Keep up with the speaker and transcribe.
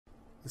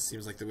This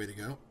seems like the way to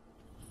go.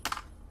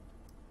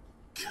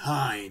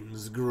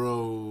 Kynes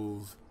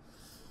Grove.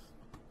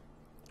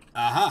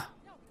 Aha!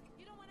 No,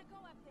 you don't want to go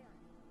up there.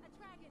 A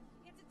dragon,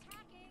 it's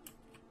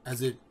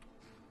attacking.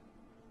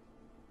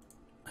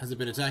 Has it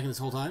been attacking this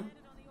whole time? Landed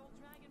on the old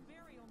dragon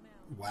burial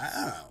mound. Wow.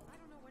 I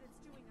don't know what it's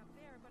doing up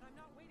there, but I'm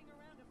not waiting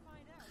around to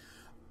find out.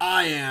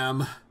 I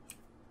am.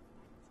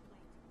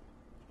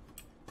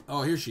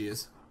 Oh, here she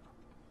is.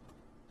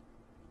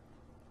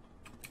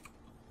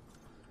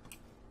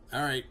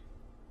 Alright.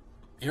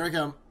 Here I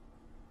come.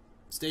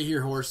 Stay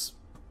here, horse.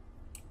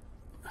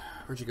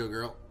 Where'd you go,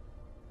 girl?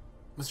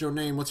 What's your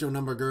name? What's your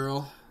number,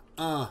 girl?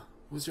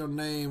 What's your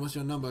name? What's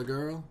your number,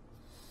 girl?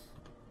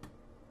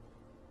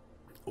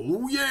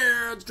 Oh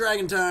yeah, it's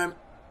dragon time.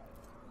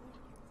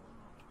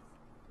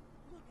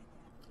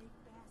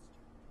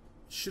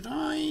 Should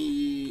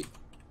I...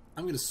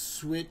 I'm gonna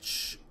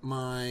switch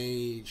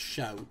my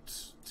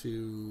shout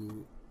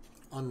to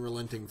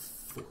Unrelenting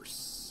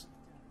Force.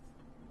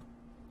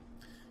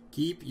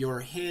 Keep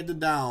your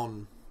head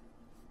down.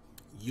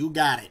 You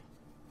got it.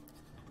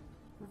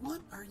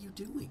 What are you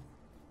doing?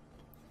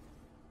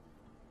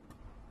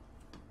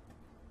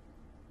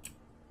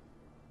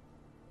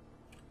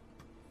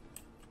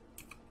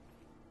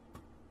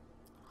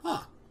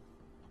 Huh.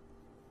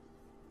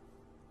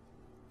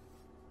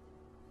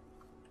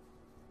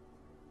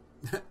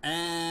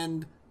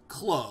 And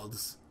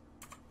clothes.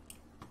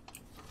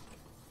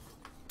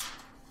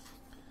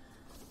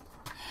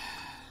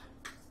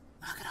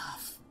 Knock it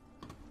off.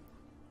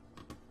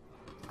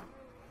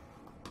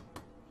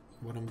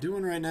 What I'm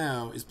doing right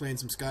now is playing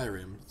some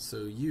Skyrim,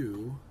 so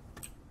you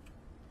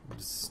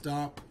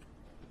stop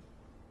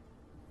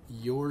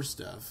your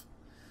stuff.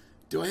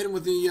 Do I hit him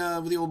with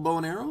the old bow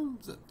and arrow?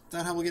 Is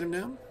that how we'll get him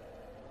down?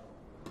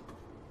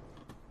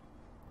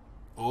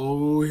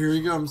 Oh, here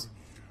he comes.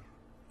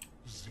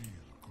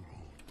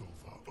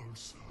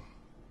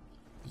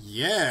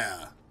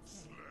 Yeah.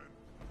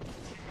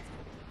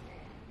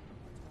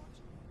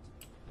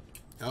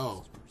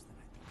 Oh.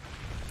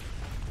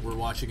 We're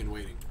watching and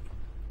waiting.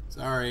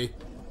 Sorry.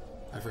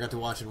 I forgot to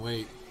watch and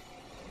wait.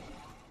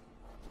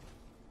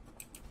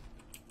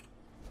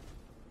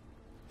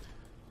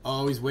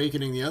 Oh, he's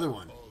wakening the other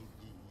one.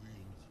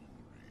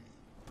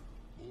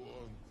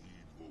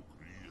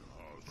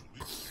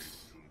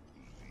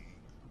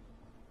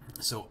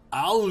 So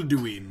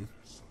Alduin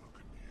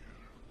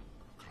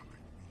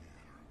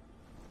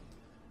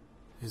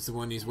is the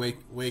one he's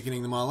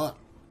wakening them all up.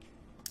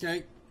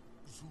 Okay.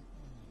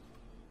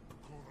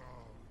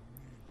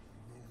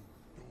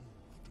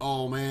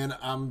 Oh man,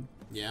 I'm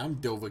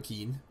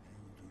Dovahkiin.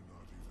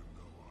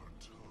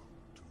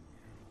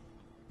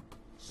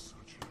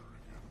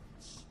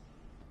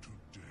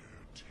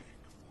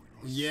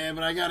 Yeah,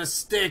 but I got a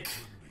stick.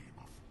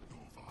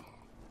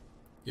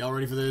 Y'all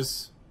ready for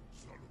this?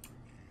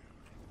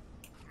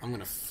 I'm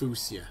gonna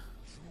foos ya.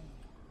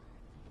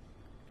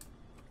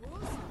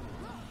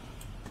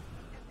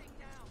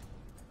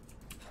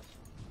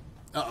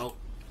 Uh-oh.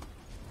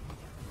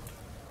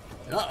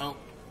 Uh-oh.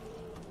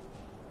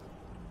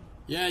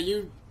 Yeah,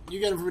 you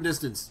get him from a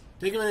distance.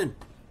 Take him in.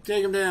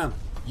 Take him down.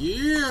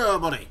 Yeah,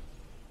 buddy.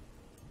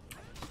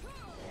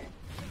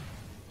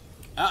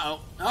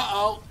 Uh-oh.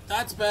 Uh-oh.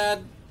 That's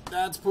bad.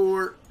 That's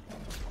poor.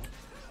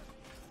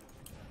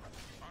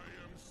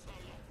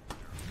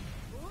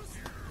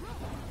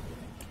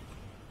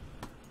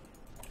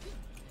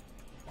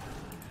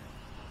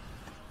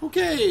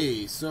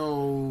 Okay,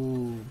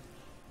 so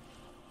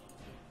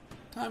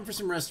time for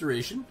some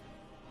restoration.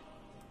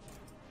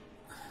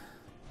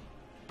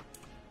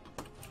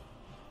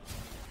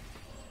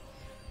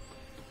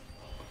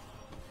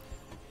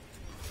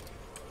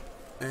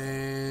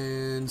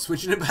 And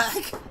switching it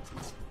back.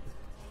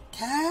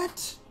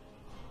 Cat!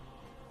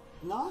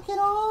 Knock it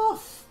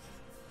off!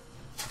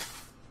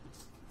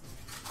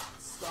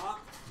 Stop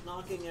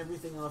knocking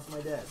everything off my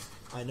desk.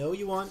 I know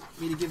you want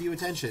me to give you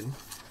attention,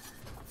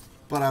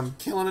 but I'm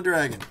killing a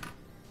dragon.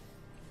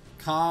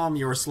 Calm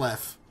your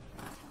sleff.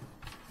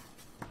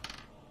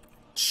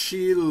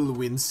 Chill,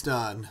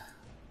 Winston.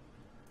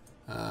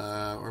 Where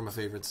are my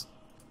favorites?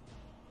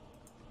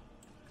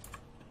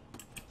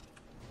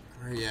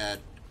 Where are you at?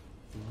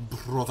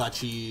 Brother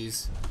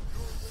cheese.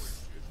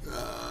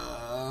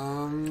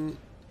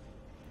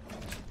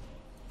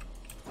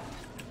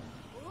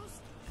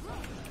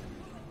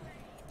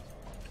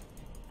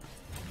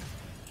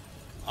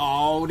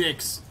 Oh,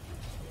 dicks.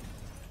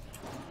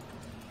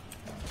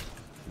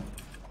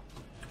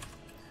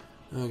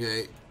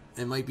 Okay,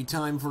 it might be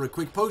time for a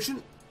quick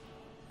potion.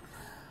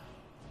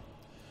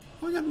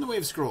 What we got in the way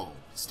of scroll?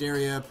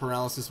 Hysteria,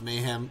 paralysis,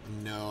 mayhem.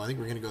 No, I think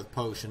we're gonna go with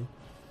potion.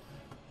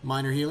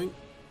 Minor healing.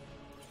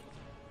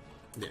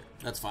 There,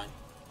 that's fine.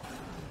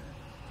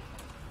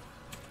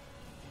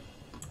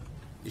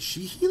 Is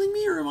she healing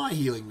me or am I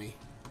healing me?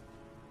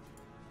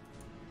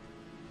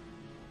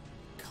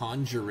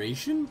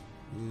 Conjuration?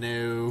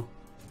 No.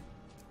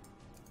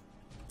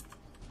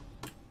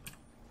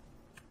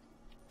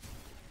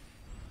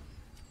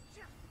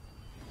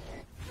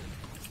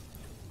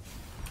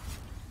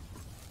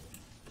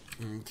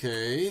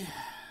 Okay.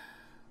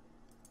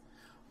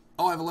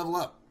 Oh, I have a level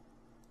up.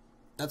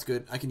 That's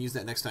good. I can use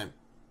that next time.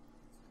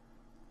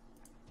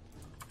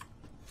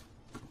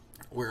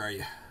 Where are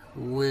you?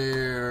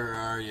 Where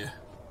are you?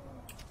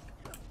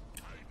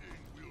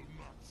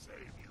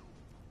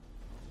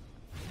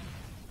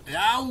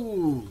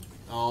 Ow!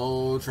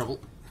 Oh, trouble.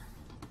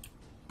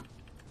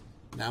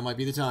 Now might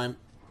be the time.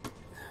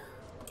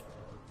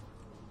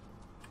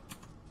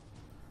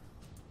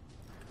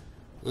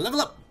 Level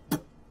up!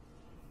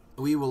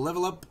 We will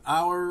level up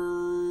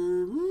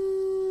our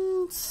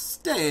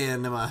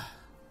stamina.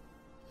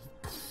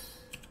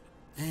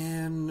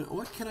 And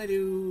what can I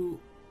do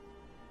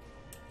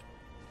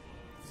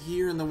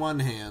here in the one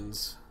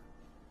hands?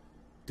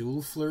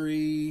 Dual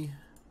flurry.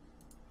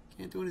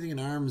 Can't do anything in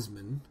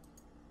armsman.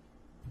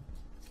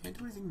 Can't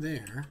do anything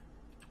there.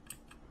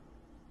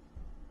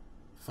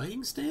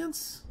 Fighting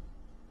stance?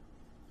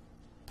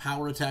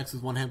 Power attacks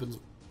with one hand.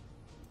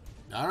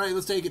 Alright,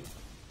 let's take it.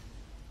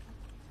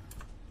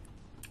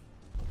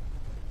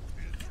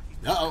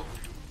 Uh-oh.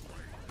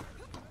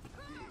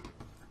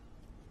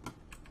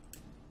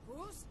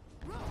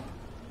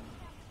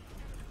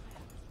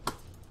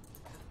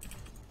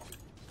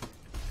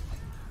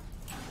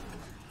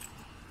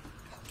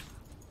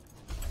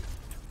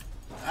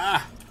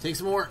 Ah, take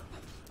some more.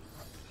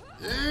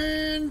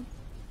 And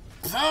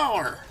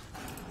power.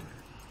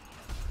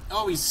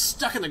 Oh, he's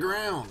stuck in the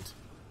ground.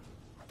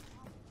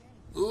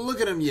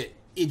 Look at him, you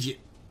idiot.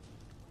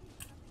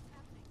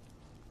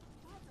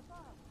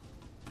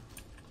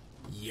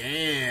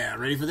 Yeah,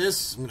 ready for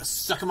this? I'm gonna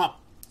suck him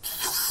up.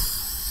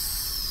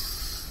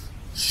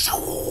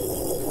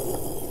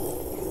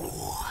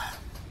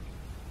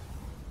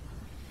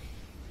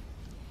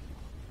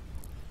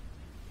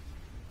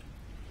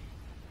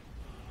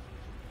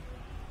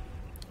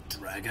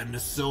 Dragon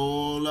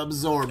Soul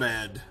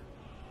Absorbed.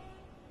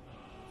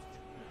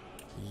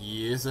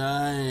 Yes,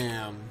 I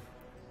am.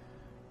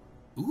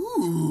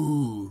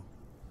 Ooh.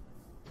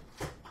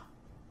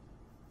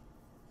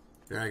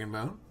 Dragon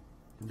Bone.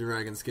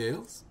 Dragon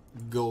Scales.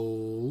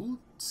 Gold.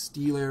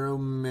 Steel Arrow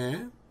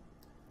Meh.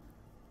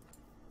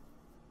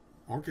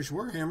 Orcish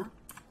Warhammer.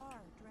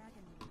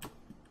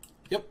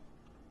 Yep.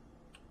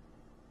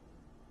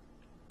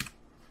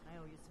 I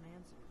owe you some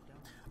answers,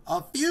 don't I?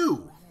 A few.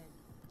 Go ahead.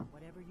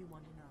 Whatever you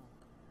want to know.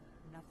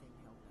 Nothing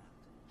held back.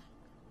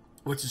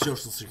 What's your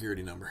social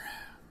security number?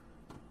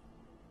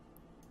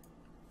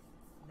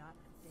 Not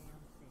a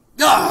damn thing.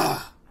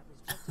 Ah! I was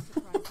just as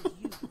surprised as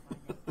you to find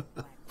that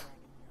black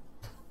dragon here.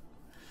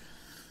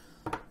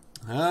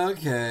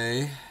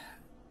 Okay.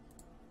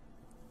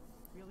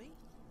 Really?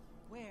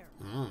 Where?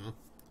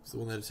 It's the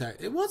one that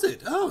attacked. It was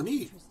it. Oh,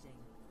 neat. Interesting.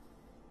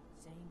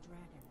 Same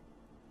dragon.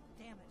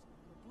 Damn it.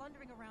 We're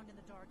blundering around in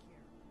the dark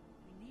here.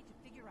 We need to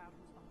figure out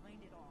who's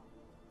behind it all.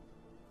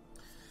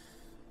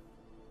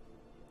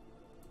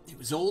 It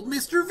was old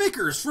Mr.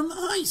 Vickers from the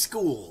high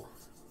school.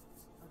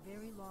 A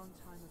very long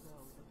time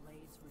ago, the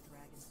Blades were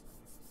dragon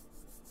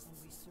slayers, and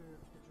we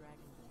served the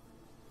Dragonborn,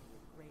 the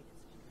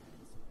greatest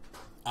humans.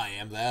 I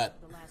am that.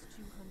 The last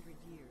 200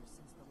 years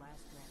since the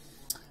last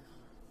Dragonborn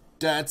emperor.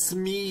 That's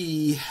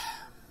me.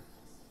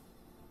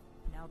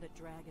 Now that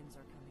dragons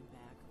are coming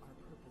back, our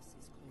purpose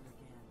is clear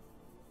again.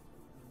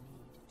 We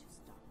need to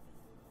stop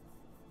them.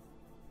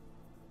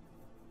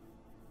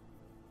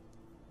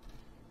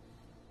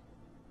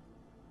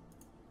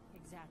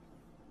 Exactly.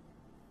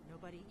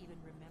 Nobody even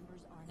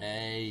remembers our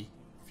Hey,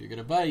 if you're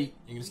gonna bite,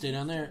 you're gonna stay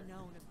down there.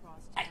 Known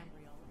across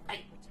Tamriel as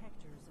the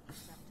protectors of the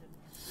Septim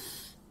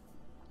Empire.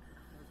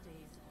 Those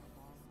days are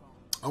long gone.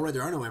 Oh, right,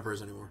 there are no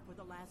emperors anymore. For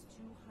the last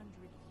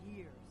 200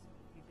 years,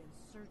 we've been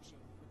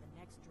searching for the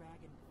next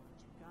Dragonborn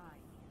to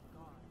guide and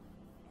guard,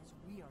 as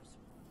we are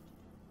supposed to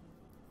do.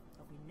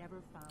 But we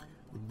never found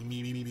one.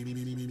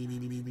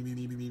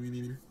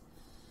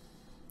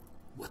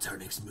 What's our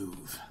next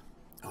move?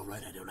 Oh,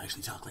 right, I don't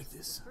actually talk like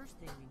this. First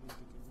thing we need to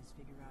do is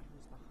figure out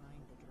who's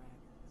behind the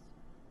dragons.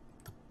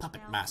 The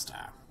Puppet Now Master.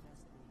 our best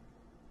lead.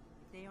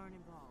 If they aren't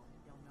involved,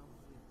 they'll know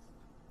who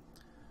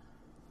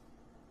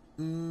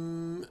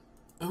is.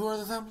 Who are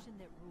the them? Faction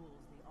that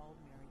rules the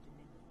Aldmeri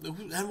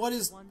Dominion. And what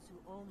is... The ones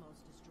who almost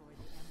destroyed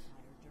the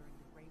Empire during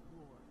the Great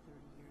War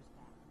 30 years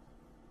back.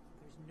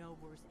 There's no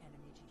worse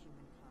enemy to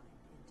humankind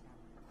in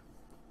Tamriel.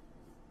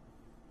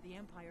 The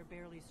Empire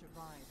barely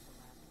survived the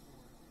last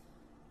war.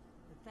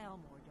 The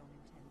Thalmor don't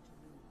intend to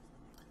lose the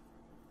next.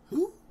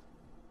 Who?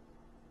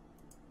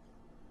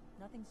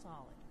 Nothing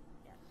solid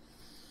yet.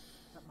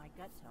 But my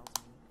gut tells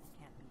me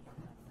it can't be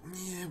anybody.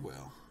 Yeah,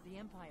 well.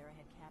 The Empire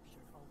had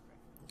captured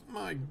Ulfric.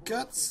 My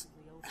guts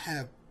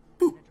have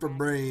poop for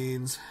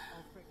brains.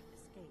 Ulfric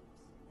escapes,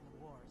 and the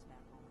war is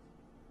back home.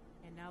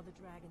 And now the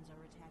dragons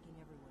are attacking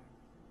everywhere,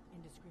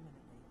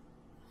 indiscriminately.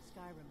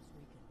 Skyrim's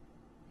weakened.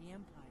 The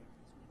Empire is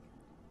weakened.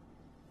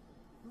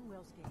 Who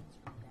else gains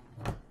from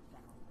that?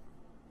 Thalmor.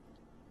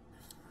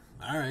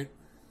 Alright.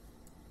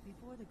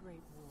 Before the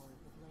Great War,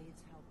 the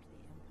Blades helped the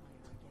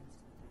Empire against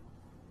the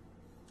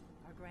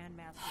Thalmor. Our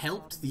Grandmaster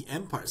Helped saw the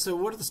them Empire. So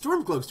what are the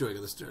Stormcloaks doing?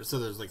 So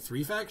there's like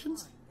 3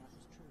 factions? That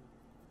was true.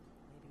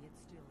 Maybe it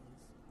still is.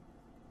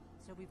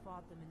 So we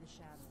fought them in the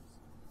shadows,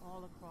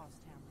 all across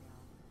Tamriel.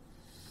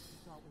 We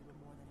thought we were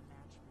more than a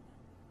match for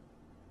them.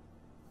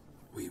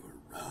 We were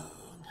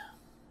wrong.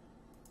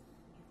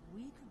 If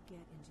we could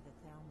get into the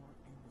Thalmor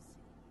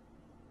embassy,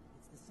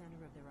 it's the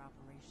center of their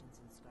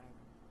operations in Skyrim.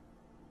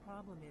 The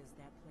problem is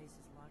that place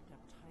is locked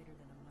up tighter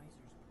than a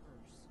miser's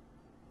purse.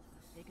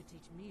 They could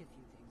teach me a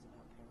few things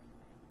about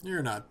paranoia.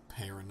 You're not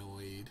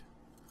paranoid.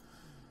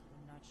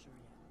 I'm not sure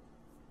yet.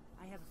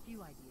 I have a few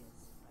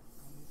ideas, but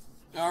I'll need some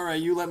time.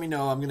 Alright, you let me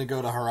know. I'm gonna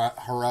go to Harai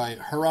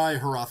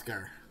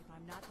Hrothgar. If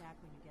I'm not back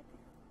when you get there,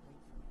 wait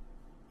for me.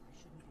 I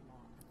shouldn't be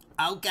long.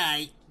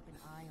 Okay. Keep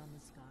an eye on the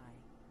sky.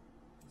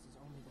 This is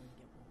only going to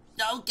get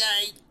worse.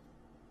 Okay.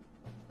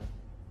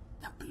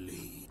 Now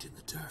bleed in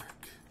the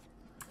dark.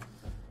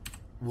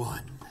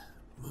 One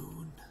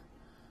moon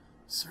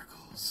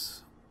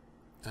circles.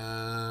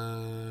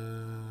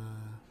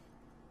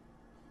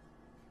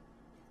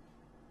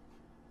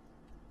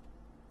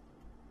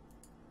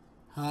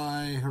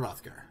 Hi,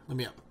 Hrothgar. Let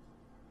me up.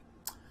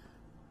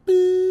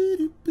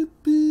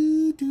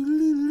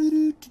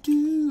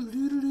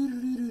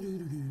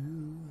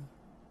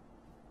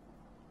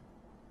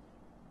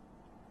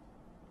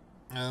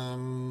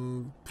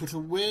 Put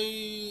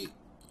away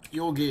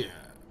your gear.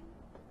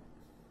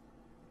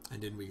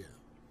 And in we go.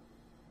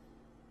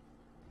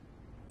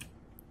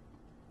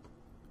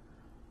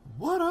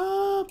 What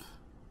up?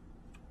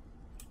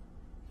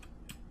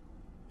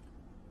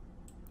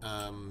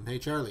 Hey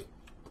Charlie.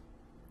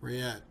 Where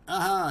you at?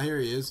 Aha, here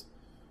he is.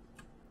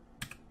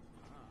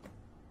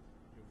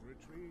 You've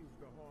retrieved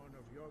the horn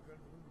of Jorgen.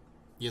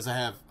 Yes, I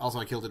have. Also,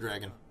 I killed a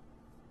dragon.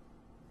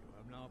 You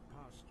have now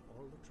passed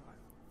all the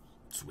trials.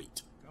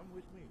 Sweet. Come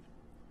with me.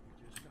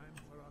 It is time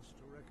for us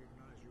to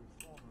recognize you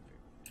formally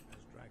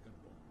as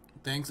Dragonborn.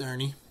 Thanks,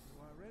 Ernie. You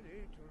are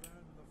ready to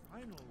learn the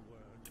final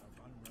word of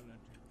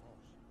unrelenting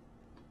force.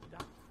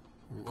 Death.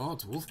 Oh,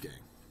 it's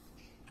Wolfgang.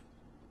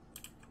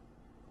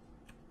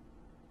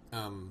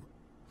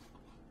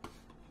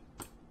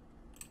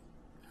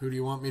 Who do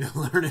you want me to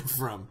learn it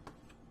from?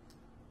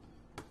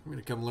 I'm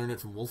gonna come learn it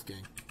from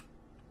Wolfgang.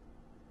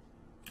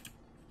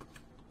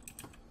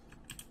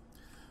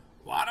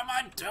 What am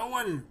I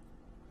doing?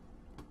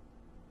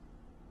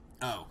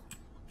 Oh.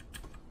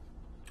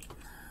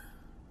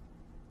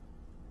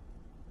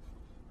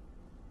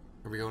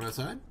 Are we going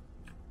outside?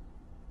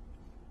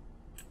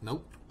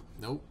 Nope.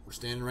 Nope. We're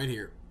standing right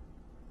here.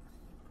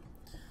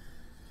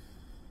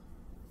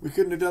 We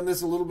couldn't have done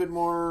this a little bit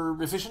more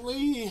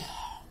efficiently?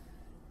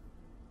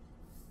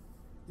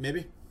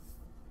 Maybe?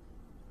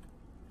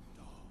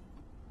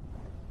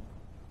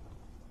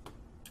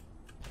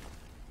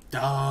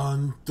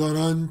 Dun, dun,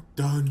 dun,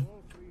 dun.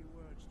 All three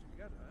words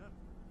together,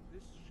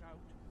 this shout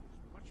is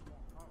much more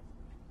powerful.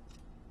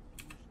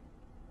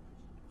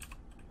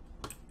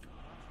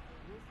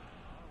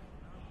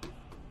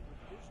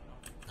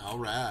 All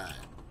right.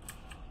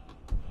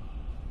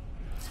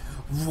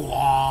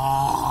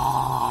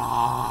 Wah!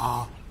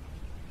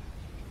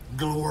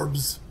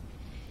 Glorbs.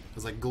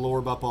 As I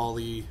glorb up all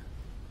the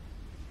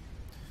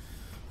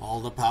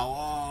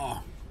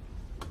power.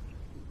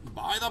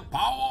 By the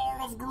power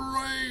of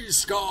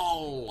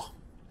Grayskull.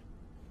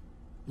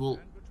 Well,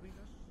 And between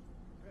us,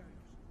 prepare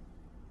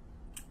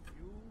yourself.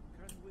 You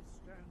can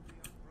withstand the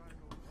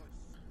unbridled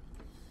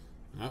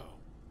voice. uh-oh.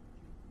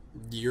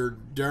 You're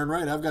darn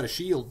right, I've got a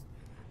shield.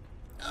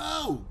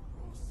 Oh!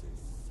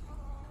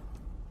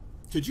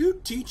 Could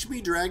you teach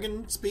me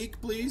dragon speak,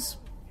 please?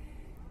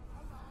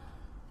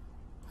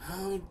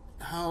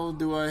 How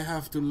do I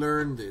have to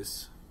learn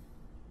this?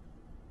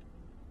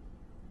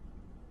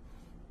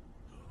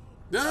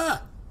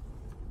 Ah!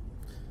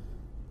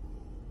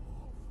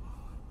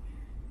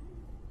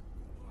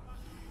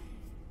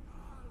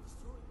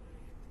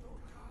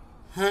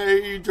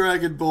 Hey,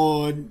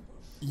 Dragonborn.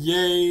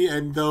 Yay,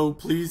 and though,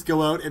 please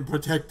go out and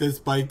protect us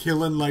by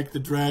killing, like, the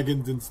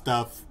dragons and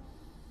stuff.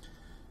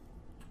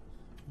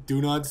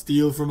 Do not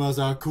steal from us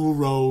our cool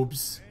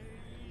robes.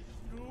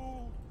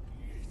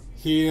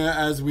 Here,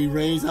 as we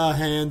raise our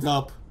hands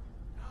up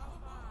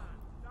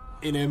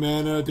in a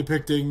manner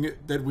depicting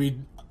that we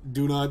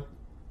do not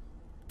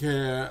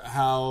care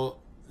how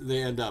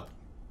they end up.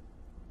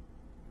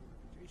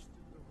 Tasted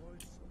the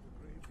voice of the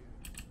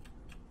graveyard.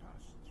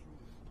 Passed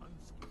through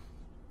unscathed.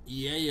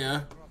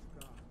 Yeah.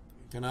 Hrothgar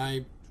is Can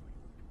I...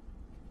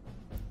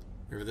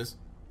 Ready for this?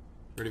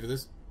 Ready for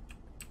this?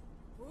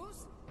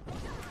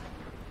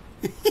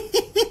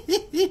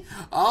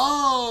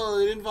 Oh,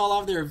 they didn't fall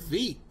off their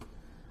feet.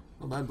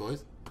 Well done,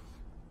 boys.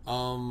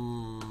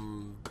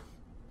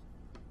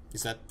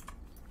 Is that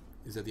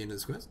the end of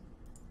this quest?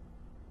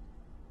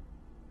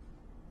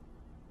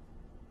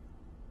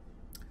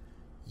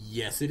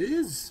 Yes, it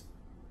is.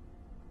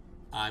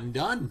 I'm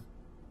done.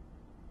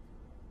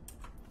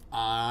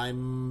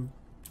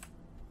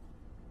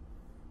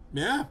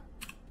 Yeah.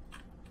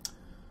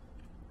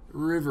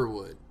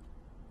 Riverwood.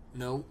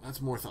 No, that's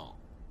Morthal.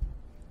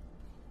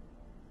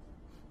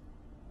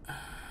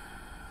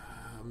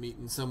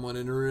 Meeting someone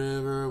in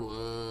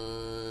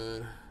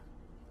Riverwood.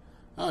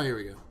 Oh, here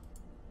we go.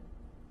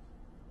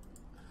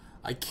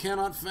 I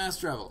cannot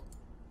fast travel.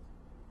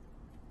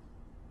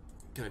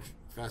 Can I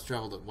fast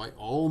travel to White?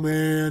 Oh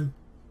man,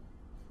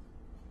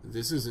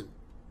 this isn't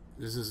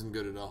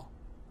good at all.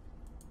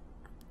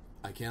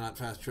 I cannot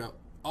fast travel.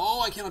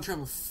 Oh, I cannot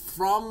travel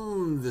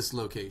from this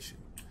location.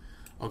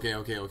 Okay.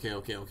 Now,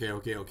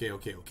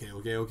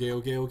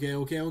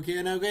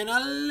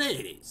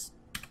 ladies.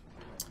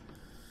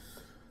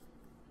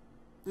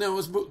 No,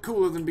 it's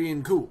cooler than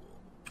being cool.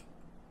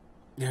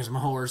 There's my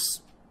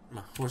horse.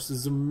 My horse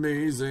is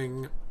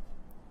amazing.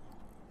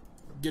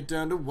 Get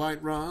down to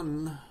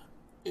Whiterun.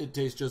 It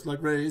tastes just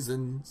like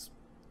raisins.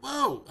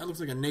 Whoa! That looks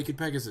like a naked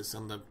Pegasus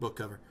on the book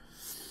cover.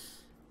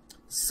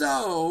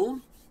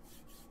 So,